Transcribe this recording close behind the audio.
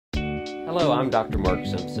Hello, I'm Dr. Mark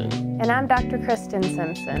Simpson. And I'm Dr. Kristen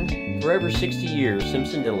Simpson. For over 60 years,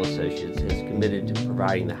 Simpson Dental Associates has committed to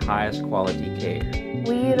providing the highest quality care.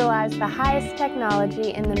 We utilize the highest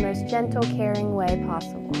technology in the most gentle, caring way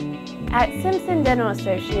possible. At Simpson Dental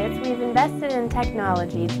Associates, we've invested in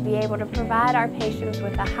technology to be able to provide our patients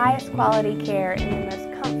with the highest quality care in the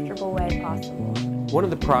most comfortable way possible. One of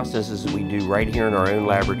the processes we do right here in our own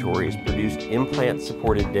laboratory is produce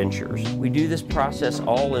implant-supported dentures. We do this process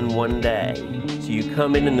all in one day. So you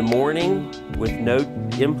come in the morning with no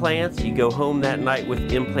implants, you go home that night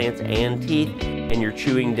with implants and teeth, and you're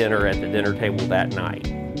chewing dinner at the dinner table that night.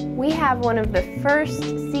 We have one of the first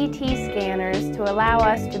CT scanners to allow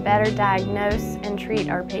us to better diagnose and treat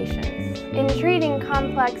our patients. In treating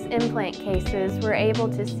complex implant cases, we're able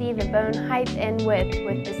to see the bone height and width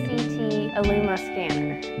with the CT Illuma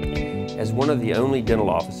scanner. As one of the only dental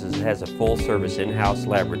offices that has a full-service in-house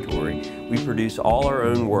laboratory, we produce all our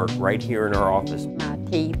own work right here in our office. My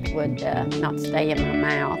teeth would not stay in my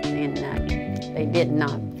mouth, and they did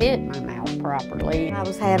not fit my mouth properly. I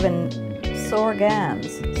was having sore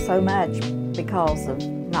gums so much because of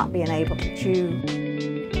not being able to chew.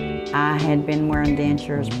 I had been wearing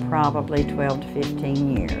dentures probably 12 to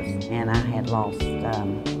 15 years, and I had lost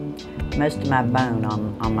most of my bone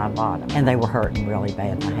on my bottom, and they were hurting really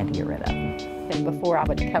bad, and I had to get rid of them. Before I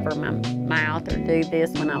would cover my mouth or do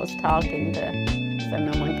this when I was talking so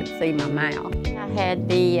no one could see my mouth. I had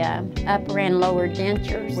the upper and lower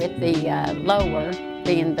dentures, with the lower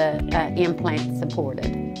being the implant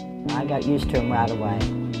supported. I got used to them right away.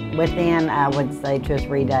 Within, I would say, 2 or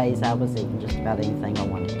 3 days, I was eating just about anything I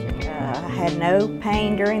wanted to. I had no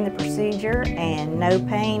pain during the procedure and no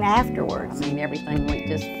pain afterwards. I mean, everything went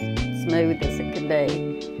just smooth as it could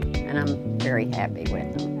be, and I'm very happy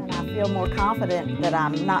with them. I feel more confident that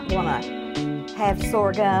I'm not going to have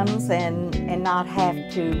sore gums and not have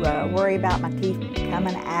to worry about my teeth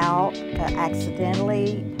coming out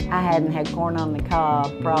accidentally. I hadn't had corn on the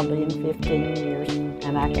cob probably in 15 years,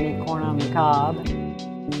 and I can eat corn on the cob.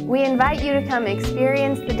 We invite you to come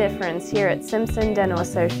experience the difference here at Simpson Dental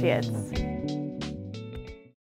Associates.